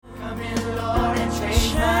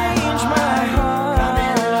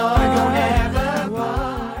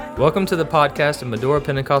Welcome to the podcast of Medora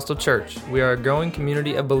Pentecostal Church. We are a growing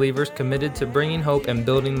community of believers committed to bringing hope and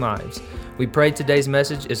building lives. We pray today's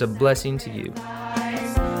message is a blessing to you.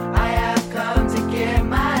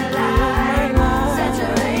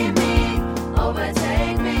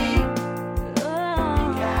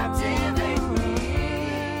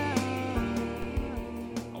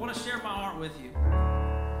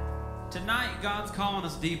 Tonight, God's calling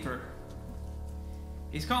us deeper.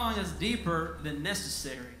 He's calling us deeper than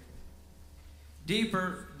necessary.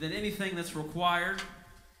 Deeper than anything that's required.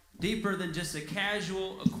 Deeper than just a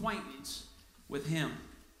casual acquaintance with Him.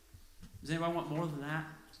 Does anybody want more than that?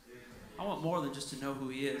 I want more than just to know who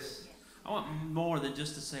He is. I want more than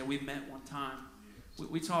just to say we met one time.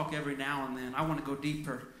 We talk every now and then. I want to go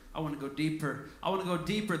deeper. I want to go deeper. I want to go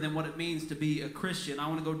deeper than what it means to be a Christian. I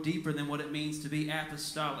want to go deeper than what it means to be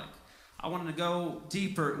apostolic. I want to go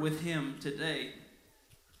deeper with Him today.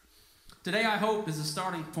 Today, I hope, is a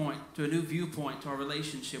starting point to a new viewpoint to our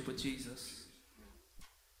relationship with Jesus.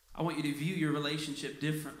 I want you to view your relationship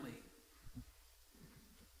differently.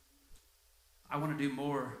 I want to do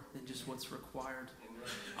more than just what's required.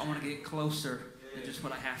 I want to get closer than just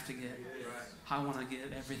what I have to get. I want to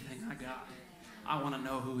get everything I got. I want to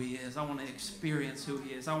know who He is. I want to experience who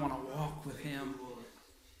He is. I want to walk with Him.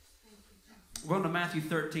 We're going to Matthew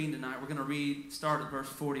 13 tonight. We're going to start at verse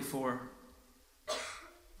 44.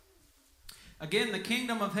 Again, the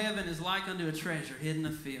kingdom of heaven is like unto a treasure hid in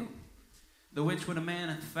a field, the which when a man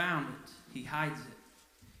hath found it, he hides it.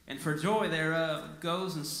 And for joy thereof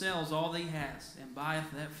goes and sells all that he has, and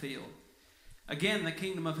buyeth that field. Again, the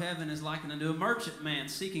kingdom of heaven is like unto a merchant man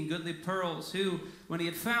seeking goodly pearls, who, when he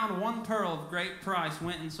had found one pearl of great price,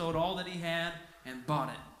 went and sold all that he had, and bought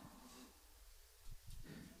it.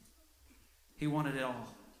 He wanted it all.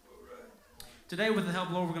 Today, with the help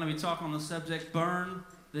of the Lord, we're going to be talking on the subject, burn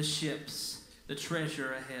the ships, the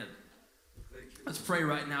treasure ahead. Let's pray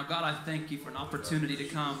right now. God, I thank You for an opportunity to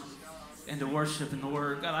come and to worship in the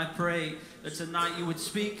Word. God, I pray that tonight You would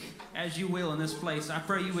speak as You will in this place. I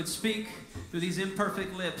pray You would speak through these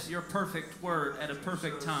imperfect lips, Your perfect word at a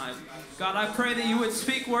perfect time. God, I pray that You would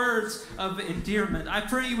speak words of endearment. I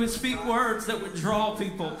pray You would speak words that would draw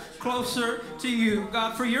people closer to You.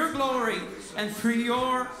 God, for Your glory and for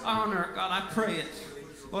Your honor, God, I pray it.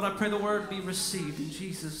 Lord, I pray the word be received in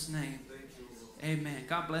Jesus' name. Amen.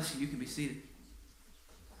 God bless you. You can be seated.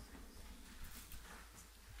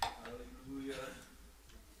 Hallelujah.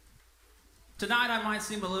 Tonight I might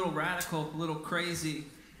seem a little radical, a little crazy,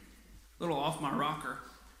 a little off my rocker.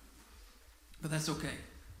 But that's okay.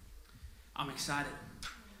 I'm excited.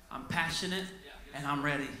 I'm passionate, and I'm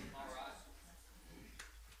ready.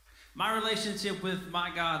 My relationship with my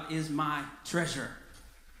God is my treasure.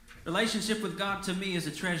 Relationship with God to me is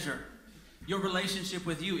a treasure. Your relationship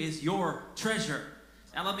with You is your treasure.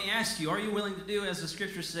 Now let me ask you, are you willing to do as the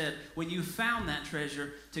scripture said, when you found that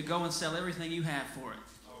treasure, to go and sell everything you have for it?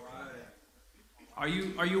 All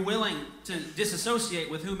right. Are you willing to disassociate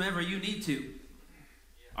with whomever you need to?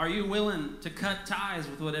 Are you willing to cut ties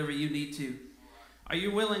with whatever you need to? Are you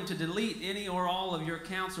willing to delete any or all of your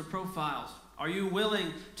accounts or profiles? Are you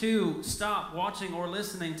willing to stop watching or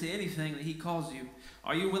listening to anything that He calls you?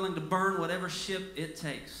 Are you willing to burn whatever ship it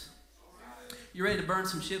takes? You ready to burn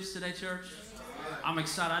some ships today, church? I'm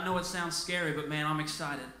excited. I know it sounds scary, but man, I'm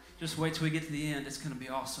excited. Just wait till we get to the end. It's going to be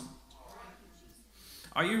awesome.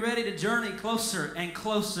 Are you ready to journey closer and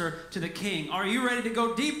closer to the King? Are you ready to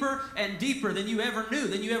go deeper and deeper than you ever knew,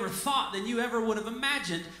 than you ever thought, than you ever would have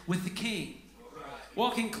imagined with the King?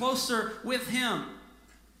 Walking closer with Him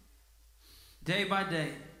day by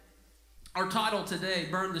day. Our title today,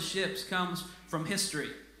 Burn the Ships, comes from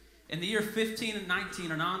history. In the year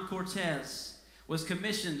 1519, Hernán Cortés was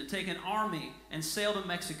commissioned to take an army and sail to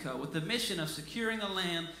Mexico with the mission of securing the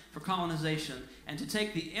land for colonization and to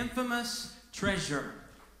take the infamous treasure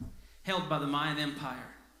held by the Mayan Empire.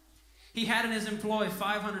 He had in his employ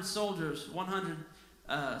 500 soldiers,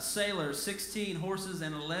 100 sailors, 16 horses,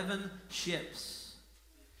 and 11 ships.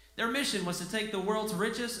 Their mission was to take the world's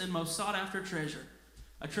richest and most sought-after treasure,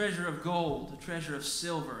 a treasure of gold, a treasure of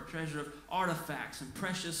silver, a treasure of artifacts and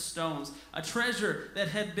precious stones, a treasure that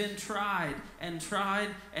had been tried and tried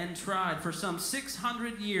and tried for some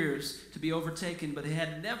 600 years to be overtaken, but it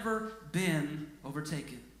had never been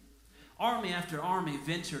overtaken. Army after army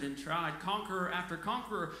ventured and tried. Conqueror after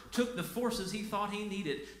conqueror took the forces he thought he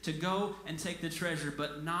needed to go and take the treasure,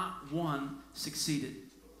 but not one succeeded.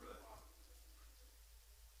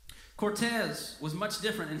 Cortés was much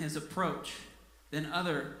different in his approach than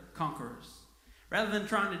other conquerors. Rather than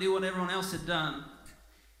trying to do what everyone else had done,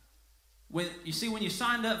 when you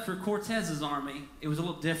signed up for Cortez's army, it was a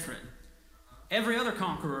little different. Every other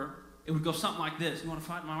conqueror, it would go something like this. You want to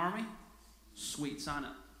fight in my army? Sweet, sign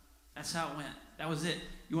up. That's how it went. That was it.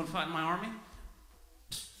 You want to fight in my army?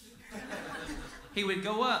 He would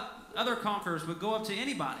go up. Other conquerors would go up to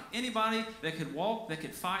anybody that could walk, that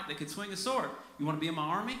could fight, that could swing a sword. You want to be in my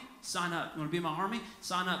army? Sign up. You want to be in my army?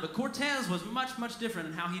 Sign up. But Cortez was much, much different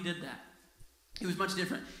in how he did that. He was much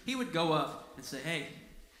different. He would go up and say, hey,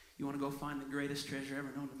 you want to go find the greatest treasure ever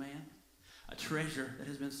known to man? A treasure that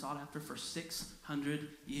has been sought after for 600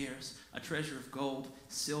 years. A treasure of gold,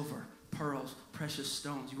 silver, pearls, precious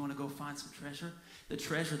stones. You want to go find some treasure? The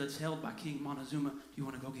treasure that's held by King Montezuma. Do you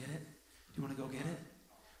want to go get it? Do you want to go get it?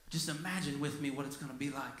 Just imagine with me what it's going to be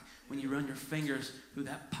like when you run your fingers through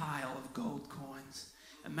that pile of gold coins.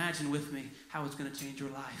 Imagine with me how it's going to change your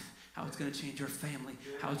life, how it's going to change your family,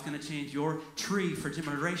 how it's going to change your tree for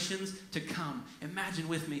generations to come. Imagine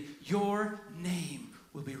with me, your name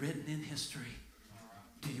will be written in history.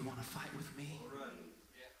 Do you want to fight with me?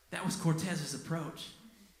 That was Cortez's approach.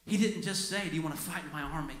 He didn't just say, do you want to fight in my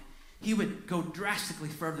army? He would go drastically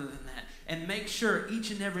further than that and make sure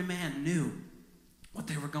each and every man knew what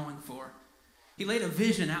they were going for. He laid a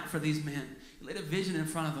vision out for these men. He laid a vision in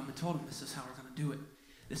front of them and told them, this is how we're going to do it.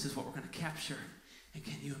 This is what we're going to capture. And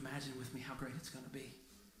can you imagine with me how great it's going to be?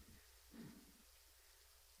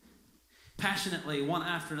 Passionately, one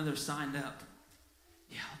after another signed up.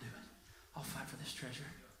 Yeah, I'll do it. I'll fight for this treasure.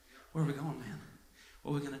 Where are we going, man?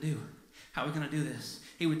 What are we going to do? How are we going to do this?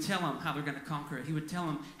 He would tell them how they're going to conquer it. He would tell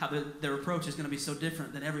them how their approach is going to be so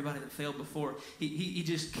different than everybody that failed before. He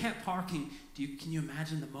just kept harking. Can you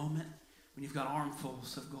imagine the moment when you've got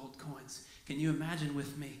armfuls of gold coins? Can you imagine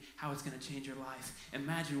with me how it's going to change your life?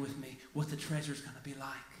 Imagine with me what the treasure is going to be like.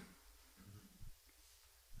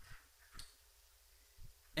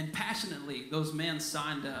 And passionately, those men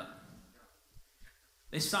signed up.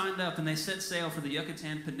 They signed up and they set sail for the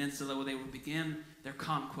Yucatan Peninsula where they would begin their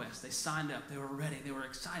conquest. They signed up. They were ready. They were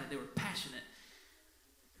excited. They were passionate.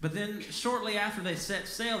 But then shortly after they set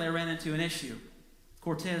sail, they ran into an issue.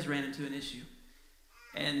 Cortez ran into an issue.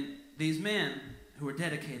 And these men who were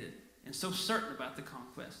dedicated and so certain about the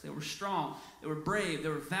conquest, they were strong, they were brave, they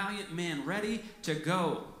were valiant men ready to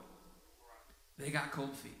go. They got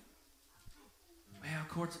cold feet.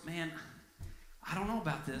 Well, man, I don't know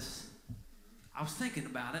about this. I was thinking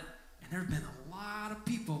about it, and there have been a lot of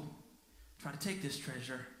people trying to take this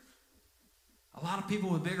treasure. A lot of people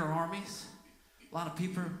with bigger armies, a lot of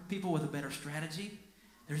people with a better strategy.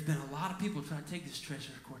 There's been a lot of people trying to take this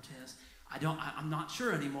treasure, Cortez. I'm not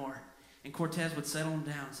sure anymore. And Cortez would settle them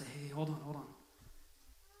down and say, hey, hold on.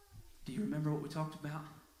 Do you remember what we talked about?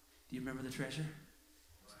 Do you remember the treasure?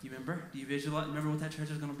 Do you remember? Do you visualize? Remember what that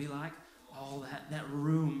treasure is going to be like? All that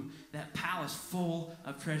room, that palace full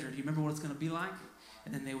of treasure. Do you remember what it's going to be like?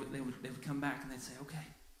 And then they would come back and they'd say, okay,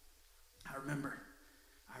 I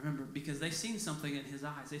remember, because they've seen something in his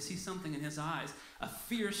eyes. They see something in his eyes, a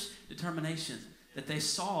fierce determination that they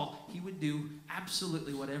saw he would do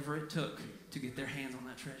absolutely whatever it took to get their hands on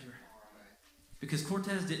that treasure. Because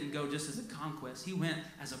Cortez didn't go just as a conquest. He went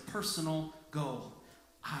as a personal goal.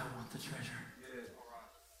 I want the treasure.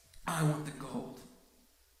 I want the gold.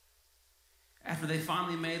 After they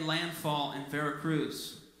finally made landfall in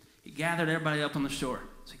Veracruz, he gathered everybody up on the shore.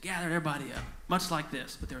 So he gathered everybody up, much like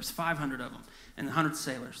this, but there was 500 of them and 100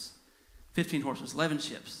 sailors, 15 horses, 11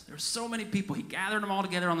 ships. There were so many people. He gathered them all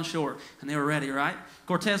together on the shore, and they were ready, right?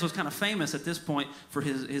 Cortez was kind of famous at this point for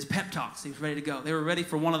his pep talks. He was ready to go. They were ready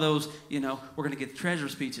for one of those, we're going to get the treasure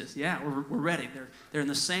speeches. Yeah, we're ready. They're in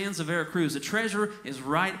the sands of Veracruz. The treasure is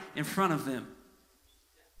right in front of them.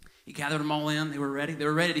 He gathered them all in. They were ready. They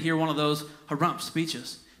were ready to hear one of those harump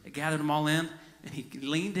speeches. They gathered them all in, and he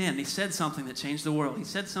leaned in. He said something that changed the world. He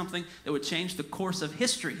said something that would change the course of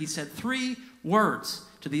history. He said 3 words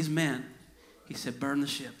to these men. He said, burn the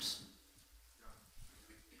ships.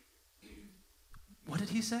 What did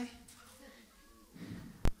he say?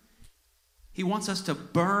 He wants us to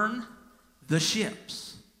burn the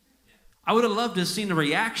ships. I would have loved to have seen a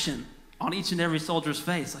reaction on each and every soldier's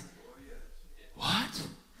face. Like, what?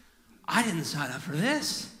 I didn't sign up for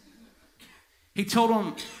this. He told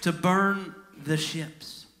them to burn the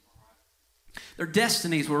ships. Their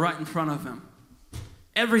destinies were right in front of them.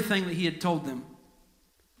 Everything that he had told them.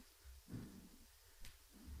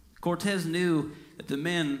 Cortez knew that the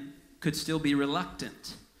men could still be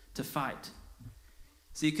reluctant to fight.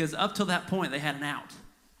 See, because up till that point, they had an out.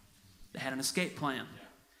 They had an escape plan.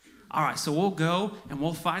 All right, so we'll go and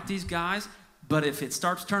we'll fight these guys, but if it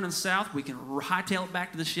starts turning south, we can hightail it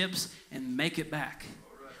back to the ships and make it back.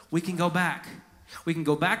 We can go back. We can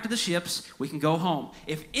go back to the ships. We can go home.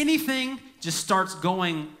 If anything just starts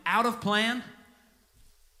going out of plan,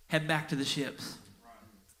 head back to the ships.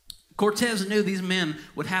 Cortez knew these men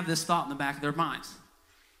would have this thought in the back of their minds.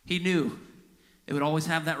 He knew they would always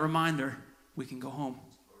have that reminder, we can go home.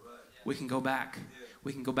 We can go back.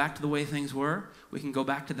 We can go back to the way things were. We can go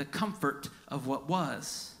back to the comfort of what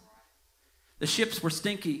was. The ships were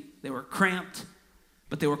stinky. They were cramped,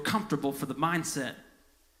 but they were comfortable for the mindset.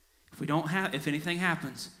 If anything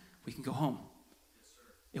happens, we can go home.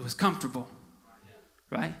 It was comfortable,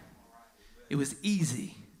 right? It was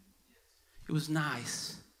easy. It was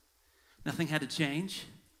nice. Nothing had to change.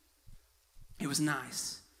 It was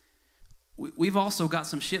nice. We've also got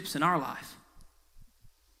some ships in our life.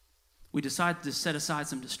 We decide to set aside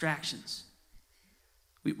some distractions.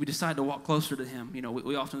 We decide to walk closer to him. You know,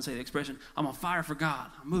 we often say the expression, I'm on fire for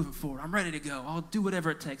God. I'm moving forward. I'm ready to go. I'll do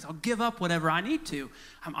whatever it takes. I'll give up whatever I need to.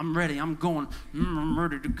 I'm ready. I'm going. I'm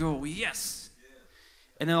ready to go. Yes.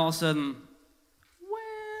 And then all of a sudden, well,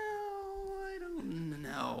 I don't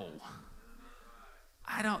know.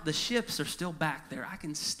 The ships are still back there. I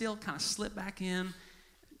can still kind of slip back in.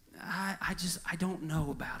 I don't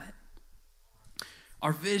know about it.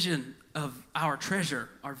 Our vision of our treasure,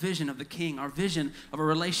 our vision of the King, our vision of a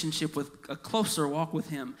relationship with a closer walk with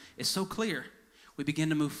him is so clear. We begin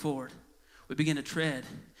to move forward. We begin to tread.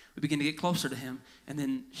 We begin to get closer to him. And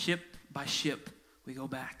then ship by ship, we go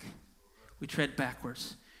back. We tread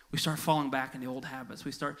backwards. We start falling back into old habits.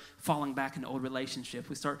 We start falling back into old relationships.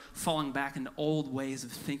 We start falling back into old ways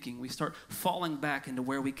of thinking. We start falling back into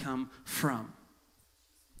where we come from.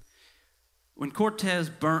 When Cortez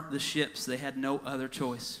burnt the ships, they had no other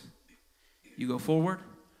choice. You go forward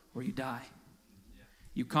or you die.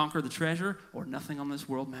 You conquer the treasure or nothing on this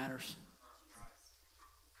world matters.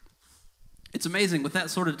 It's amazing. With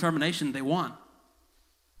that sort of determination, they won.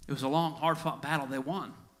 It was a long, hard-fought battle. They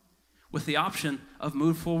won. With the option of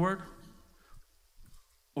move forward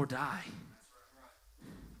or die.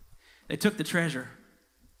 They took the treasure.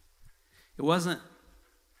 It wasn't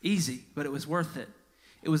easy, but it was worth it.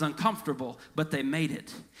 It was uncomfortable, but they made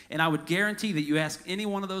it. And I would guarantee that you ask any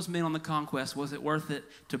one of those men on the conquest, was it worth it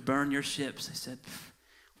to burn your ships? They said,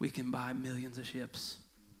 we can buy millions of ships.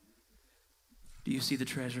 Do you see the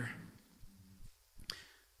treasure?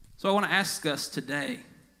 So I want to ask us today,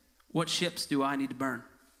 what ships do I need to burn?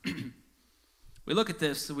 We look at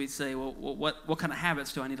this and we say, well, what kind of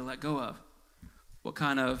habits do I need to let go of? What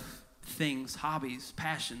kind of things, hobbies,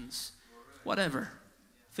 passions, whatever.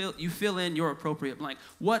 You fill in your appropriate blank.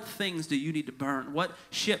 What things do you need to burn? What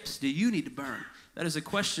ships do you need to burn? That is a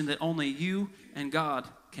question that only you and God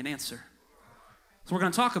can answer. So we're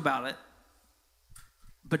going to talk about it,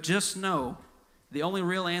 but just know the only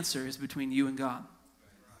real answer is between you and God.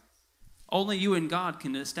 Only you and God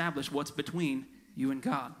can establish what's between you and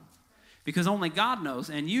God. Because only God knows,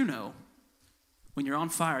 and you know, when you're on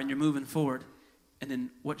fire and you're moving forward, and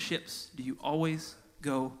then what ships do you always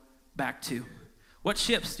go back to? What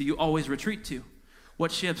ships do you always retreat to?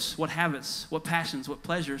 What ships, what habits, what passions, what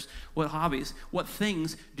pleasures, what hobbies, what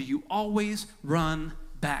things do you always run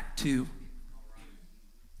back to?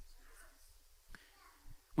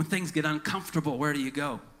 When things get uncomfortable, where do you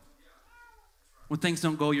go? When things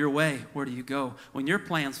don't go your way, where do you go? When your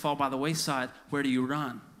plans fall by the wayside, where do you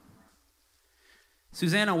run?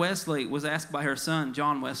 Susanna Wesley was asked by her son,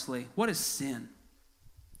 John Wesley, what is sin?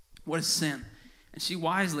 What is sin? And she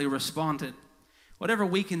wisely responded, whatever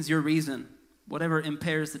weakens your reason, whatever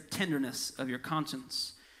impairs the tenderness of your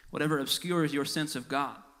conscience, whatever obscures your sense of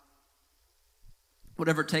God,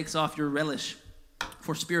 whatever takes off your relish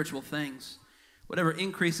for spiritual things, whatever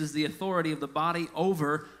increases the authority of the body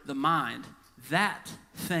over the mind, that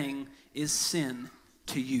thing is sin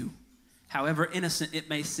to you, however innocent it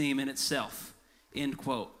may seem in itself. End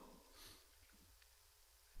quote.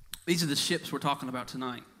 These are the ships we're talking about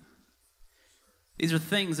tonight. These are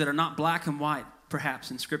things that are not black and white,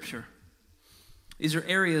 perhaps, in Scripture. These are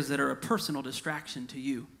areas that are a personal distraction to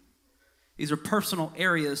you. These are personal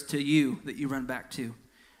areas to you that you run back to.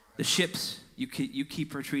 The ships you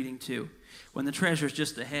keep retreating to. When the treasure's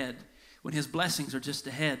just ahead, when his blessings are just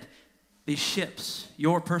ahead, these ships,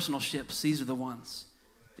 your personal ships, these are the ones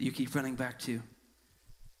that you keep running back to.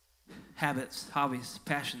 Habits, hobbies,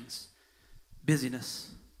 passions,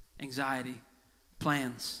 busyness, anxiety,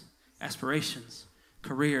 plans, aspirations,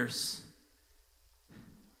 careers.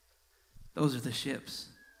 Those are the ships.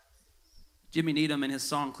 Jimmy Needham in his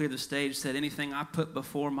song Clear the Stage said, anything I put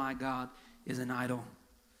before my God is an idol.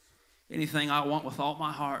 Anything I want with all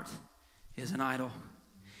my heart is an idol.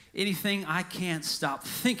 Anything I can't stop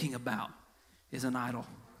thinking about is an idol.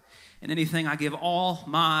 And anything I give all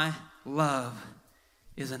my love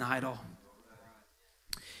is an idol.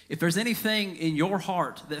 If there's anything in your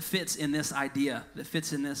heart that fits in this idea, that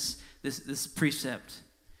fits in this precept,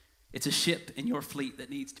 it's a ship in your fleet that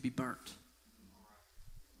needs to be burnt.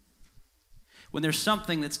 When there's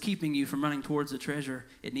something that's keeping you from running towards the treasure,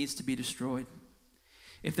 it needs to be destroyed.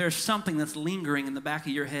 If there's something that's lingering in the back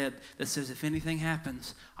of your head that says, if anything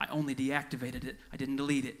happens, I only deactivated it, I didn't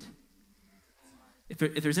delete it.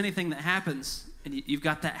 If there's anything that happens, and you've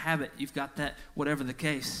got that habit, you've got that whatever the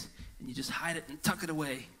case, and you just hide it and tuck it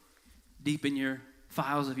away deep in your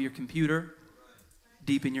files of your computer,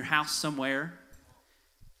 deep in your house somewhere,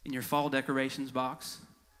 in your fall decorations box,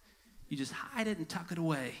 you just hide it and tuck it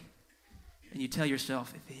away. And you tell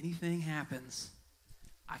yourself, if anything happens,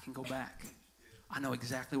 I can go back. I know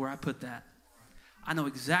exactly where I put that. I know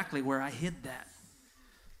exactly where I hid that.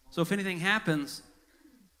 So if anything happens,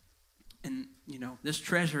 and, this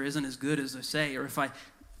treasure isn't as good as I say, or if I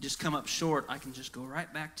just come up short, I can just go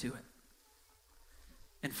right back to it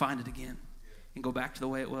and find it again and go back to the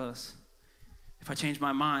way it was. If I change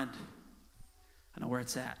my mind, I know where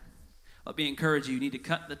it's at. Let me encourage you, you need to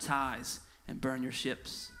cut the ties and burn your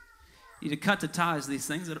ships. You need to cut the ties, these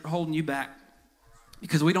things that are holding you back,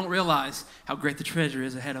 because we don't realize how great the treasure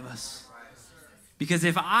is ahead of us. Because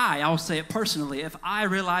I'll say it personally, if I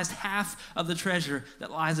realized half of the treasure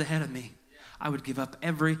that lies ahead of me, I would give up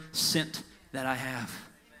every cent that I have.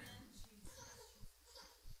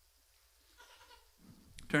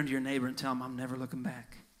 Turn to your neighbor and tell him, I'm never looking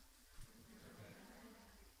back.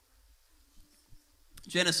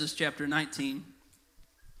 Genesis chapter 19.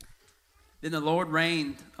 Then the Lord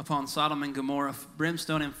rained upon Sodom and Gomorrah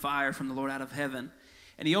brimstone and fire from the Lord out of heaven.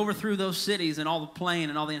 And he overthrew those cities and all the plain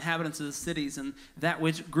and all the inhabitants of the cities and that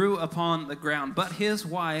which grew upon the ground. But his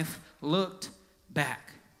wife looked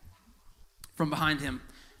back from behind him,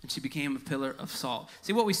 and she became a pillar of salt.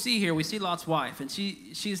 See, what we see here, we see Lot's wife, and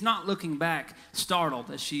she's not looking back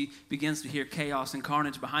startled as she begins to hear chaos and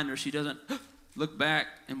carnage behind her. She doesn't look back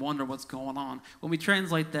and wonder what's going on. When we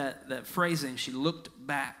translate that phrasing, she looked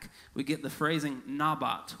back, we get the phrasing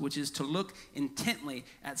nabat, which is to look intently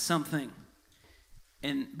at something.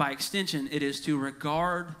 And by extension, it is to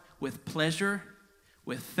regard with pleasure,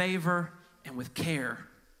 with favor, and with care.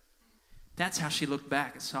 That's how she looked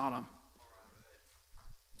back at Sodom.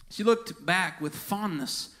 She looked back with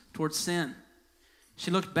fondness towards sin.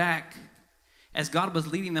 She looked back as God was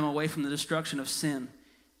leading them away from the destruction of sin.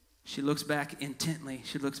 She looks back intently.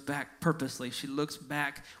 She looks back purposely. She looks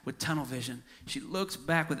back with tunnel vision. She looks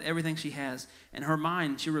back with everything she has. In her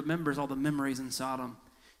mind, she remembers all the memories in Sodom.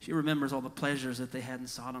 She remembers all the pleasures that they had in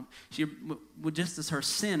Sodom. Just as her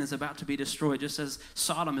sin is about to be destroyed, just as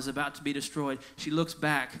Sodom is about to be destroyed, she looks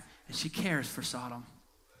back and she cares for Sodom.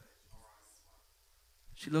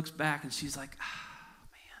 She looks back and she's like,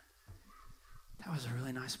 man, that was a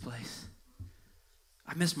really nice place.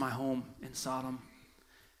 I miss my home in Sodom.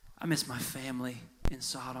 I miss my family in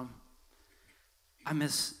Sodom. I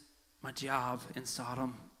miss my job in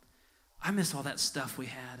Sodom. I miss all that stuff we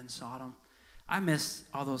had in Sodom. I miss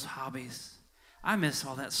all those hobbies. I miss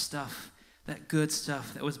all that stuff, that good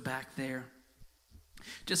stuff that was back there.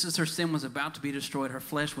 Just as her sin was about to be destroyed, her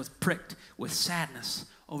flesh was pricked with sadness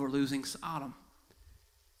over losing Sodom.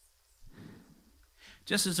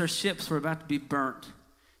 Just as her ships were about to be burnt,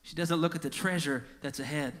 she doesn't look at the treasure that's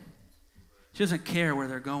ahead. She doesn't care where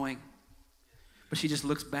they're going, but she just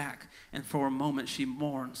looks back, and for a moment she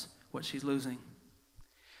mourns what she's losing.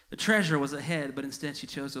 The treasure was ahead, but instead she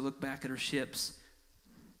chose to look back at her ships.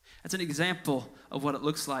 That's an example of what it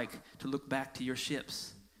looks like to look back to your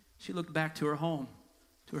ships. She looked back to her home,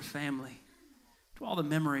 to her family, to all the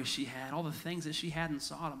memories she had, all the things that she had in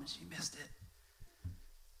Sodom, and she missed it.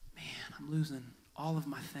 Man, I'm losing all of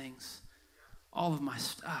my things, all of my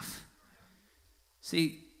stuff.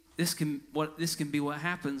 See, this can be what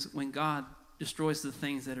happens when God destroys the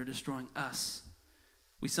things that are destroying us.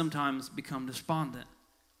 We sometimes become despondent.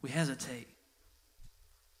 We hesitate.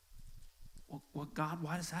 Well, God,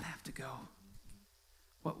 why does that have to go?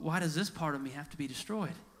 Why does this part of me have to be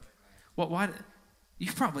destroyed?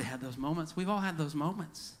 You've probably had those moments. We've all had those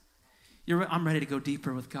moments. I'm ready to go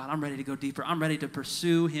deeper with God. I'm ready to go deeper. I'm ready to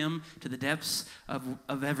pursue Him to the depths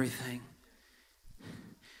of everything.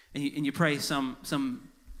 And you pray some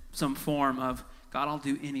form of, God, I'll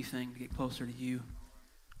do anything to get closer to you.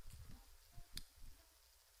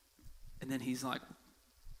 And then He's like,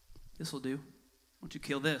 this will do. Won't you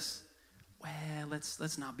kill this? Well,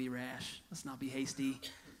 let's not be rash. Let's not be hasty.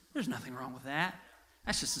 There's nothing wrong with that.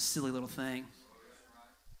 That's just a silly little thing.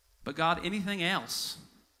 But God, anything else?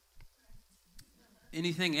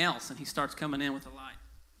 Anything else? And He starts coming in with a light.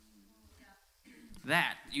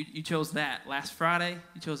 That, you chose that. Last Friday,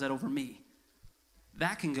 you chose that over me.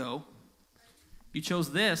 that can go. You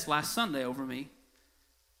chose this last Sunday over me.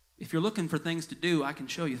 If you're looking for things to do, I can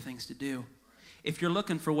show you things to do. If you're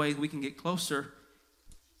looking for ways we can get closer,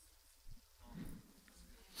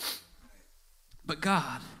 but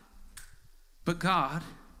God,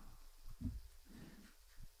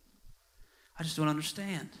 I just don't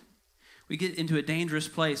understand. We get into a dangerous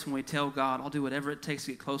place when we tell God, I'll do whatever it takes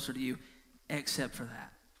to get closer to you, except for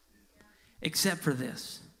that. Except for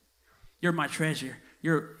this. You're my treasure.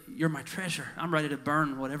 You're my treasure. I'm ready to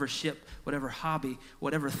burn whatever ship, whatever hobby,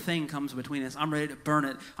 whatever thing comes between us. I'm ready to burn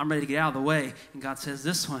it. I'm ready to get out of the way. And God says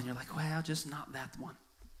this one. You're like, well, just not that one.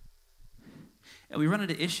 And we run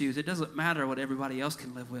into issues. It doesn't matter what everybody else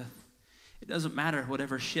can live with. It doesn't matter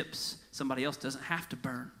whatever ships somebody else doesn't have to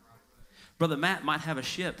burn. Brother Matt might have a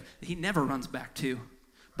ship that he never runs back to,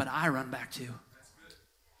 but I run back to.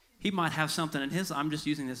 He might have something in his, I'm just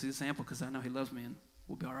using this example because I know he loves me and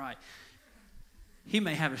we'll be all right. He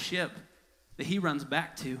may have a ship that he runs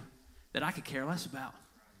back to that I could care less about.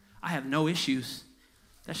 I have no issues.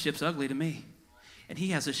 That ship's ugly to me. And he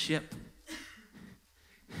has a ship.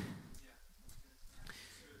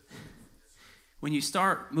 When you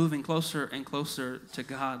start moving closer and closer to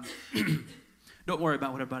God, don't worry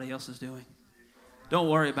about what everybody else is doing. Don't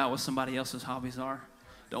worry about what somebody else's hobbies are.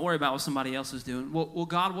 Don't worry about what somebody else is doing. Well,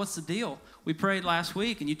 God, what's the deal? We prayed last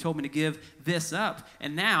week, and you told me to give this up.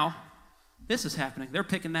 And now, this is happening. They're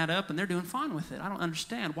picking that up, and they're doing fine with it. I don't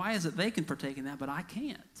understand. Why is it they can partake in that, but I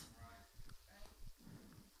can't?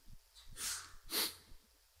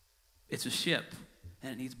 It's a ship,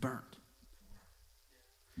 and it needs burnt.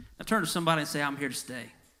 Now turn to somebody and say, I'm here to stay.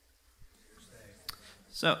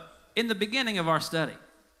 So, in the beginning of our study,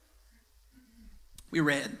 we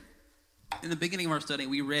read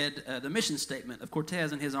the mission statement of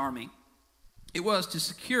Cortez and his army. It was to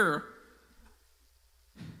secure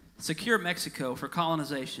Mexico for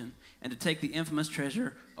colonization and to take the infamous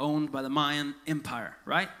treasure owned by the Mayan Empire,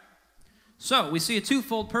 right? So we see a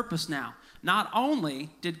twofold purpose now. Not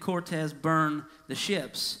only did Cortez burn the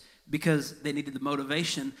ships because they needed the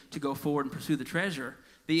motivation to go forward and pursue the treasure,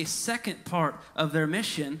 the second part of their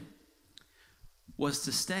mission was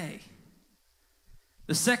to stay.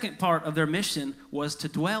 The second part of their mission was to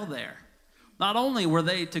dwell there. Not only were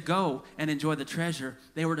they to go and enjoy the treasure,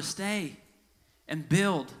 they were to stay and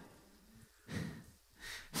build.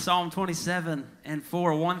 Psalm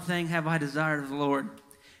 27:4, one thing have I desired of the Lord,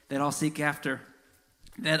 that I'll seek after,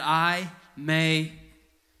 that I may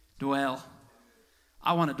dwell.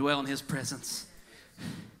 I want to dwell in his presence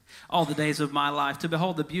all the days of my life, to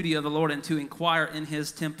behold the beauty of the Lord and to inquire in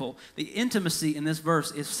his temple. The intimacy in this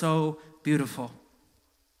verse is so beautiful.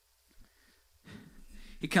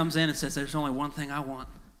 He comes in and says, there's only one thing I want.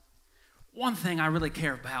 One thing I really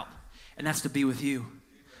care about, and that's to be with you.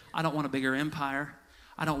 I don't want a bigger empire.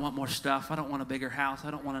 I don't want more stuff. I don't want a bigger house.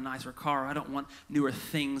 I don't want a nicer car. I don't want newer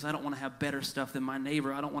things. I don't want to have better stuff than my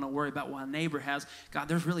neighbor. I don't want to worry about what my neighbor has. God,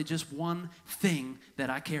 there's really just one thing that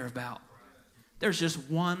I care about. There's just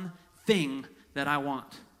one thing that I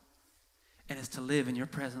want, and it's to live in your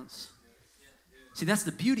presence. See, that's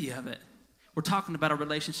the beauty of it. We're talking about our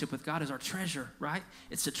relationship with God as our treasure, right?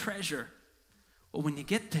 It's a treasure. Well, when you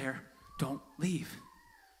get there, don't leave.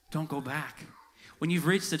 Don't go back. When you've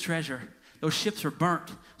reached the treasure, those ships are burnt,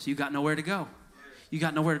 so you got nowhere to go. You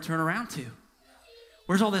got nowhere to turn around to.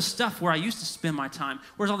 Where's all this stuff where I used to spend my time?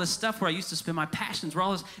 Where's all this stuff where I used to spend my passions? Where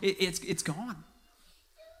all this, it's gone.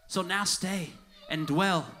 So now stay and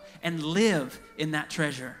dwell and live in that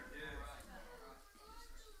treasure.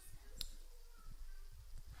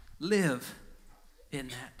 Live in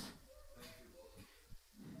that.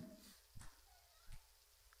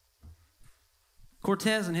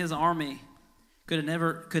 Cortez and his army could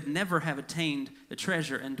never have attained the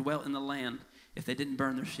treasure and dwelt in the land if they didn't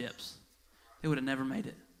burn their ships. They would have never made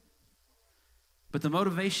it. But the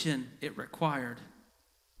motivation it required,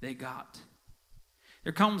 they got.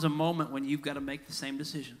 There comes a moment when you've got to make the same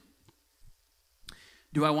decision.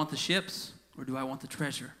 Do I want the ships or do I want the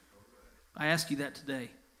treasure? I ask you that today.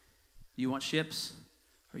 Do you want ships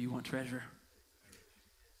or you want treasure?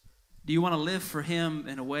 Do you want to live for him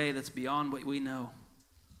in a way that's beyond what we know?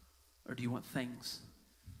 Or do you want things?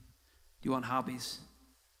 Do you want hobbies?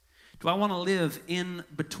 Do I want to live in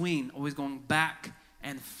between, always going back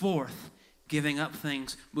and forth, giving up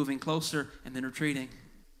things, moving closer, and then retreating?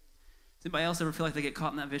 Does anybody else ever feel like they get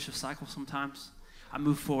caught in that vicious cycle sometimes? I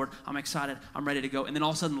move forward, I'm excited, I'm ready to go, and then all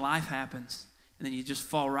of a sudden life happens, and then you just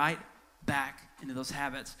fall right back into those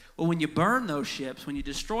habits. Well, when you burn those ships, when you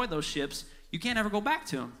destroy those ships, you can't ever go back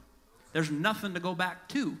to them. There's nothing to go back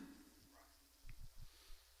to.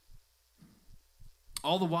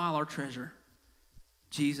 All the while, our treasure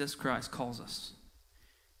Jesus Christ calls us.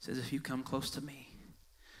 He says, if you come close to me,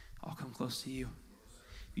 I'll come close to you.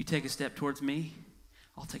 If you take a step towards me,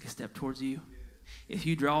 I'll take a step towards you. If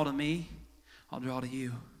you draw to me, I'll draw to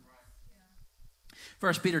you.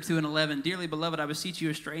 1 Peter 2:11, dearly beloved, I beseech you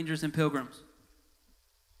as strangers and pilgrims,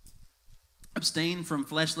 abstain from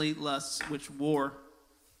fleshly lusts which war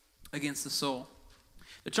against the soul.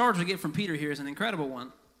 The charge we get from Peter here is an incredible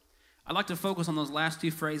one. I'd like to focus on those last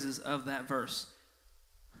two phrases of that verse.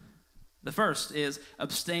 The first is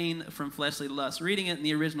abstain from fleshly lusts. Reading it in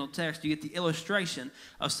the original text, you get the illustration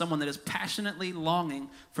of someone that is passionately longing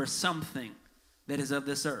for something that is of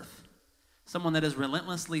this earth. Someone that is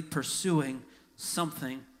relentlessly pursuing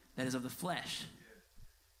something that is of the flesh.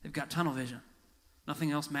 They've got tunnel vision.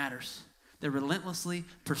 Nothing else matters. They're relentlessly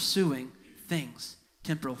pursuing things,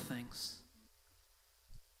 temporal things.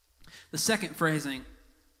 The second phrasing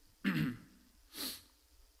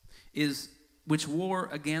is which war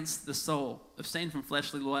against the soul. Abstain from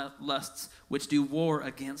fleshly lusts which do war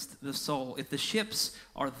against the soul. If the ships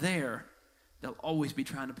are there, they'll always be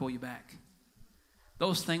trying to pull you back.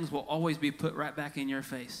 Those things will always be put right back in your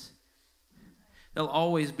face. They'll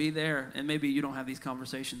always be there. And maybe you don't have these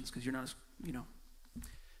conversations because you're not as,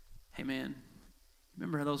 hey man,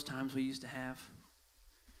 remember those times we used to have?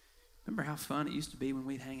 Remember how fun it used to be when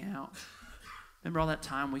we'd hang out? Remember all that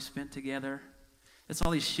time we spent together? It's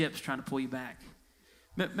all these ships trying to pull you back.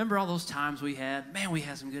 Remember all those times we had? Man, we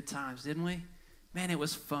had some good times, didn't we? Man, it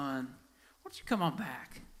was fun. Why don't you come on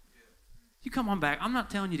back? You come on back. I'm not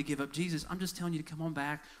telling you to give up Jesus. I'm just telling you to come on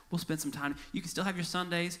back. We'll spend some time. You can still have your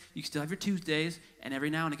Sundays. You can still have your Tuesdays. And every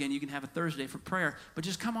now and again, you can have a Thursday for prayer. But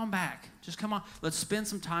just come on back. Just come on. Let's spend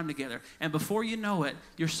some time together. And before you know it,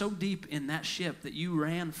 you're so deep in that ship that you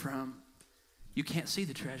ran from, you can't see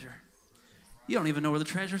the treasure. You don't even know where the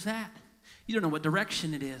treasure's at. You don't know what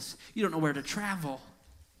direction it is. You don't know where to travel.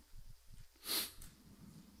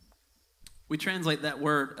 We translate that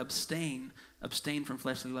word abstain from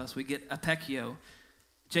fleshly lust. We get apekio.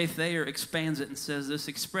 J. Thayer expands it and says this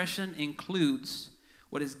expression includes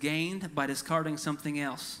what is gained by discarding something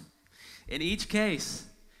else. In each case,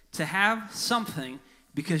 to have something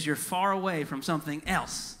because you're far away from something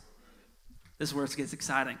else. This is where it gets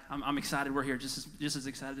exciting. I'm excited we're here, just as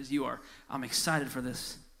excited as you are. I'm excited for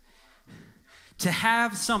this. To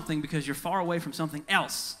have something because you're far away from something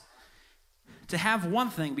else. To have one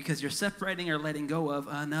thing because you're separating or letting go of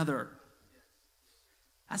another.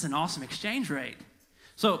 That's an awesome exchange rate.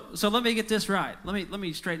 So let me get this right. Let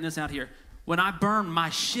me straighten this out here. When I burn my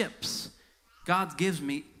ships, God gives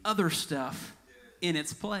me other stuff in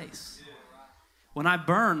its place. When I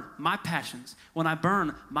burn my passions, when I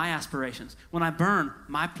burn my aspirations, when I burn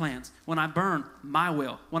my plans, when I burn my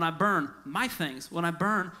will, when I burn my things, when I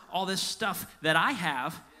burn all this stuff that I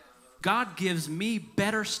have, God gives me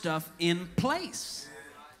better stuff in place.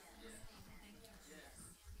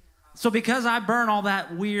 So because I burn all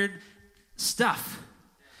that weird stuff,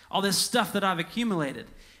 all this stuff that I've accumulated,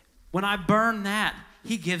 when I burn that,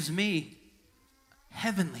 He gives me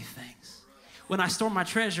heavenly things. When I store my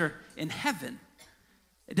treasure in heaven,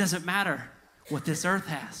 it doesn't matter what this earth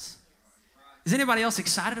has. Is anybody else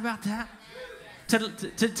excited about that?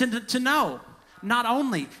 To know, not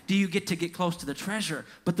only do you get to get close to the treasure,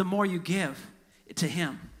 but the more you give to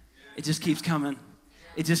Him, it just keeps coming.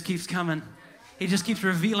 It just keeps coming. He just keeps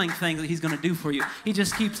revealing things that He's going to do for you. He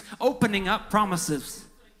just keeps opening up promises.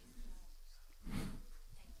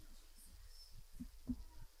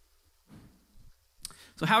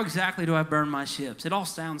 So how exactly do I burn my ships? It all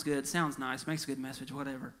sounds good, sounds nice, makes a good message,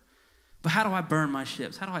 whatever. But how do I burn my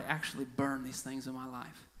ships? How do I actually burn these things in my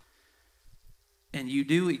life? And you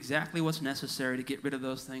do exactly what's necessary to get rid of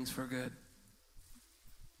those things for good.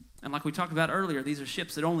 And like we talked about earlier, these are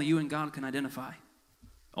ships that only you and God can identify.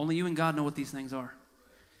 Only you and God know what these things are.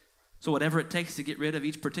 So whatever it takes to get rid of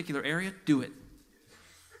each particular area, do it.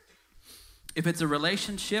 If it's a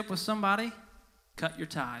relationship with somebody, cut your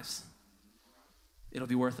ties. It'll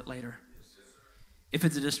be worth it later. If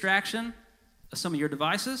it's a distraction of some of your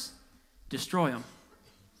devices, destroy them.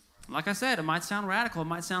 Like I said, it might sound radical, it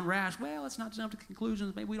might sound rash. Well, let's not jump to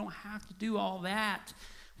conclusions. Maybe we don't have to do all that.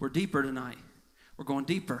 We're deeper tonight. We're going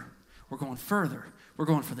deeper. We're going further. We're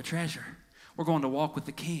going for the treasure. We're going to walk with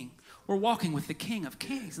the King. We're walking with the King of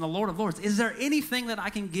Kings and the Lord of Lords. Is there anything that I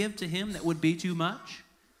can give to Him that would be too much?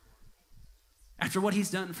 After what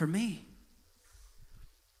He's done for me.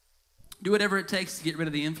 Do whatever it takes to get rid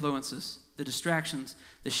of the influences, the distractions,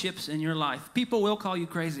 the ships in your life. People will call you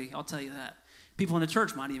crazy, I'll tell you that. People in the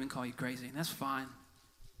church might even call you crazy, and that's fine.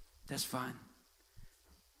 That's fine.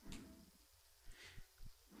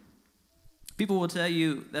 People will tell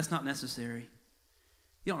you that's not necessary.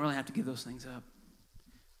 You don't really have to give those things up.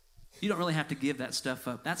 You don't really have to give that stuff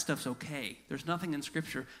up. That stuff's okay. There's nothing in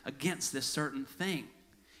Scripture against this certain thing.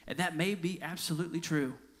 And that may be absolutely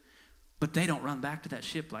true, but they don't run back to that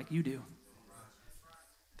ship like you do.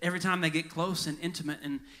 Every time they get close and intimate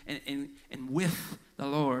and with the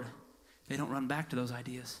Lord, they don't run back to those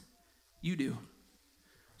ideas. You do.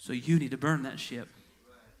 So you need to burn that ship.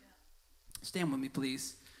 Stand with me,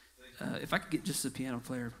 please. If I could get just the piano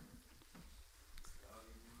player.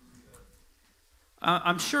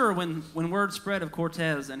 I'm sure when word spread of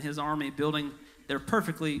Cortez and his army burning their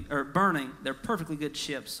perfectly good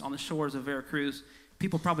ships on the shores of Veracruz,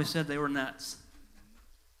 people probably said they were nuts.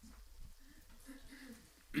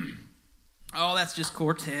 Oh, that's just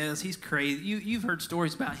Cortez. He's crazy. You've heard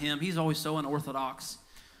stories about him. He's always so unorthodox.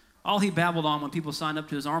 All he babbled on when people signed up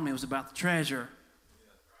to his army was about the treasure.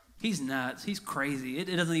 He's nuts. He's crazy.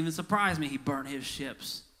 It doesn't even surprise me he burned his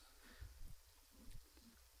ships.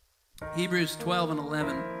 Hebrews 12 and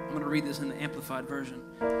 11. I'm going to read this in the Amplified Version.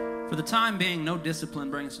 For the time being, no discipline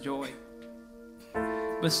brings joy,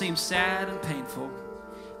 but seems sad and painful.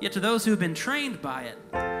 Yet to those who have been trained by it,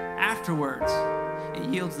 afterwards, it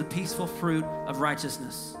yields the peaceful fruit of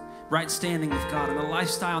righteousness, right standing with God, and a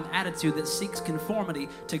lifestyle and attitude that seeks conformity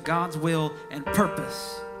to God's will and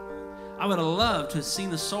purpose. I would have loved to have seen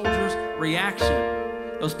the soldiers'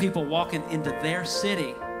 reaction, those people walking into their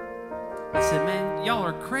city. I said, man, y'all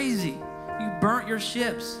are crazy. You burnt your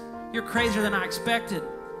ships. You're crazier than I expected.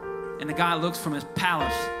 And the guy looks from his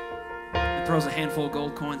palace and throws a handful of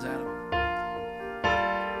gold coins at him.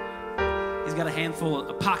 He's got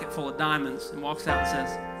a pocket full of diamonds, and walks out and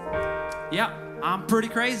says, yeah, I'm pretty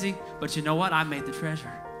crazy, but you know what? I made the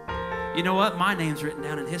treasure. You know what? My name's written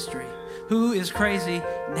down in history. Who is crazy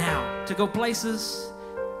now to go places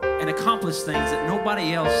and accomplish things that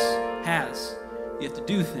nobody else has? You have to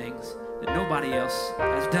do things that nobody else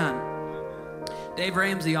has done. Dave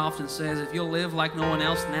Ramsey often says, if you'll live like no one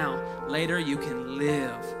else now, later you can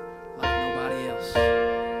live like nobody else.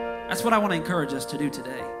 That's what I want to encourage us to do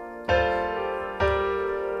today.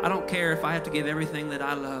 I don't care if I have to give everything that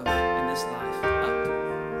I love in this life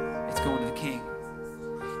up. It's going to the King.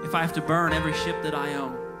 If I have to burn every ship that I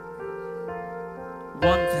own,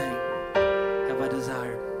 one thing have I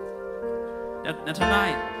desired. Now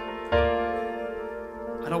tonight,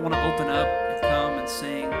 I don't want to open up and come and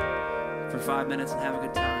sing for 5 minutes and have a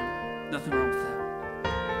good time. Nothing wrong with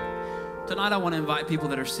that. Tonight I want to invite people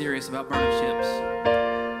that are serious about burning ships.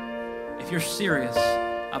 If you're serious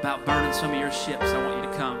about burning some of your ships, I want you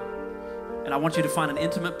to come. And I want you to find an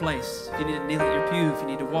intimate place. If you need to kneel at your pew, if you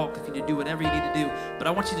need to walk, if you need to do whatever you need to do. But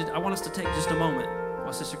I want us to take just a moment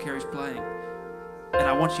while Sister Carrie's playing. And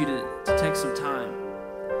I want you to take some time.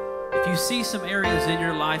 If you see some areas in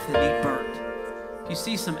your life that need burnt, if you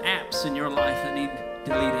see some apps in your life that need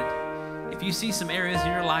deleted, if you see some areas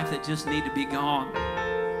in your life that just need to be gone,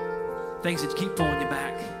 things that keep pulling you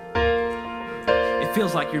back, it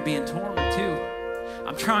feels like you're being torn in two.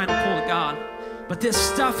 I'm trying to pull to God, but this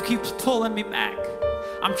stuff keeps pulling me back.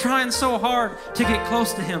 I'm trying so hard to get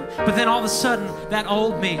close to Him, but then all of a sudden, that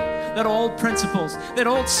old me, that old principles, that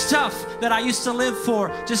old stuff that I used to live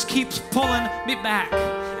for just keeps pulling me back.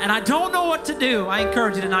 And I don't know what to do. I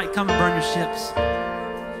encourage you tonight, come and burn your ships.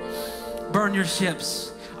 Burn your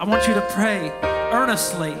ships. I want you to pray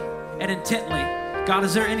earnestly and intently. God,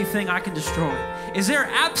 is there anything I can destroy? Is there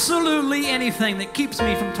absolutely anything that keeps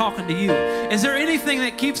me from talking to you? Is there anything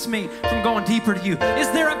that keeps me from going deeper to you? Is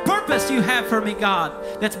there a purpose you have for me,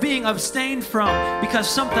 God, that's being abstained from because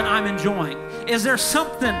something I'm enjoying? Is there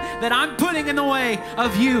something that I'm putting in the way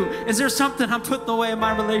of you? Is there something I'm putting in the way of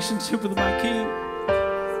my relationship with my King?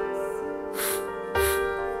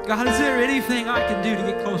 God, is there anything I can do to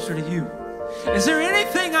get closer to you? Is there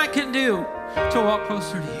anything I can do to walk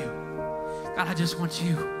closer to you? God, I just want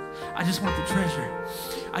you. I just want the treasure.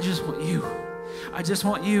 I just want you. I just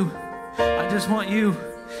want you. I just want you.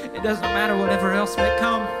 It doesn't matter whatever else may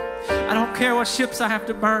come. I don't care what ships I have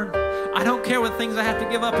to burn. I don't care what things I have to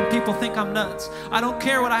give up and people think I'm nuts. I don't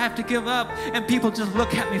care what I have to give up and people just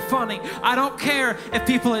look at me funny. I don't care if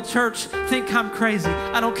people at church think I'm crazy.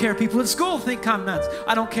 I don't care if people at school think I'm nuts.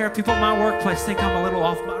 I don't care if people at my workplace think I'm a little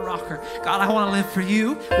off my rocker. God, I want to live for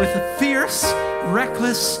you with a fierce,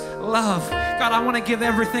 reckless love. God, I want to give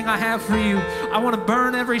everything I have for you. I want to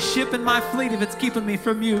burn every ship in my fleet if it's keeping me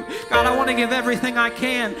from you. God, I want to give everything I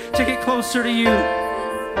can to get closer to you.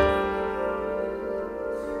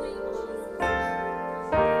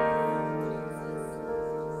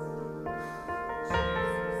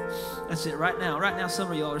 That's it, right now. Right now,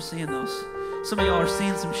 some of y'all are seeing those. Some of y'all are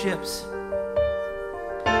seeing some ships.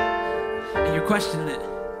 And you're questioning it.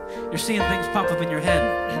 You're seeing things pop up in your head.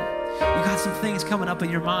 You got some things coming up in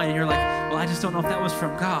your mind, and you're like, well, I just don't know if that was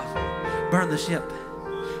from God. Burn the ship.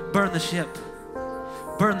 Burn the ship.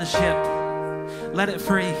 Burn the ship. Let it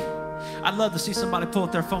free. I'd love to see somebody pull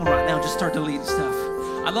up their phone right now and just start deleting stuff.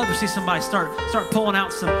 I'd love to see somebody start pulling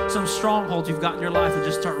out some strongholds you've got in your life and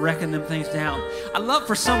just start wrecking them things down. I'd love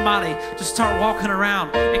for somebody to start walking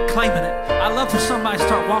around and claiming it. I'd love for somebody to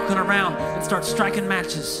start walking around and start striking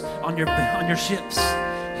matches on your ships.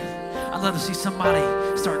 I'd love to see somebody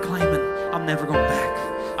start claiming, I'm never going back.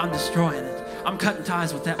 I'm destroying it. I'm cutting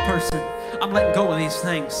ties with that person. I'm letting go of these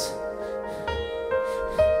things.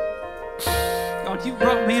 God, you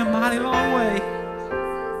brought me a mighty long way.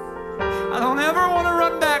 I don't ever want to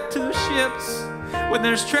run back to the ships when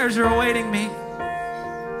there's treasure awaiting me.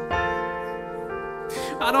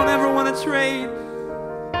 I don't ever want to trade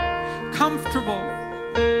comfortable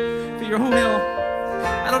for your will.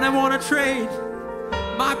 I don't ever want to trade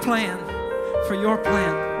my plan for your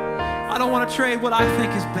plan. I don't want to trade what I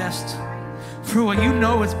think is best for what you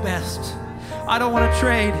know is best. I don't want to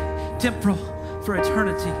trade temporal for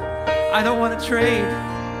eternity. I don't want to trade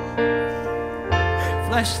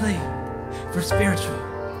fleshly for spiritual.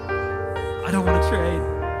 I don't want to trade.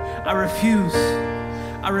 I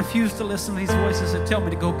refuse to listen to these voices that tell me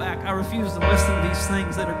to go back. I refuse to listen to these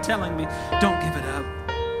things that are telling me, don't give it up.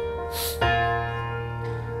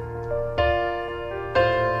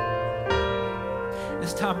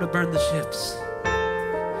 It's time to burn the ships.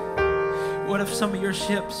 What if some of your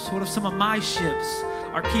ships, what if some of my ships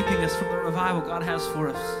are keeping us from the revival God has for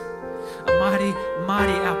us? A mighty,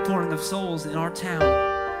 mighty outpouring of souls in our town.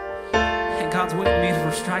 And God's waiting me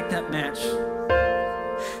to strike that match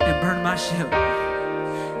and burn my ship.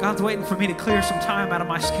 God's waiting for me to clear some time out of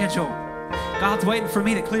my schedule. God's waiting for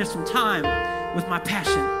me to clear some time with my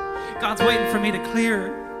passion. God's waiting for me to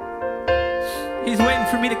clear. He's waiting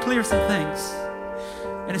for me to clear some things.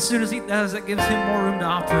 And as soon as he does, that gives him more room to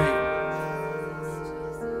operate.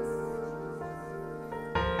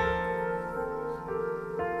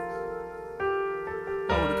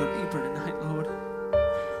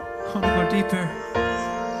 Deeper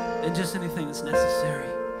than just anything that's necessary.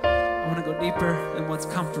 I want to go deeper than what's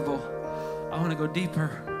comfortable. I want to go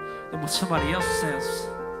deeper than what somebody else says.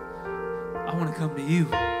 I want to come to you.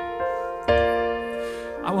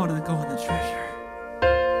 I want to go in the treasure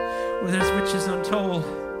where there's riches untold,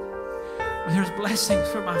 where there's blessings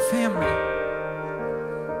for my family.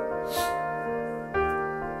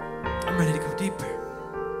 I'm ready to go deeper.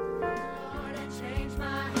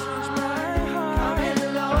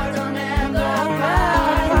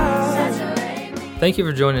 Thank you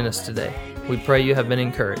for joining us today. We pray you have been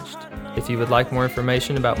encouraged. If you would like more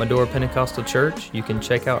information about Medora Pentecostal Church, you can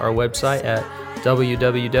check out our website at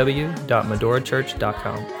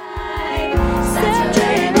www.medorachurch.com.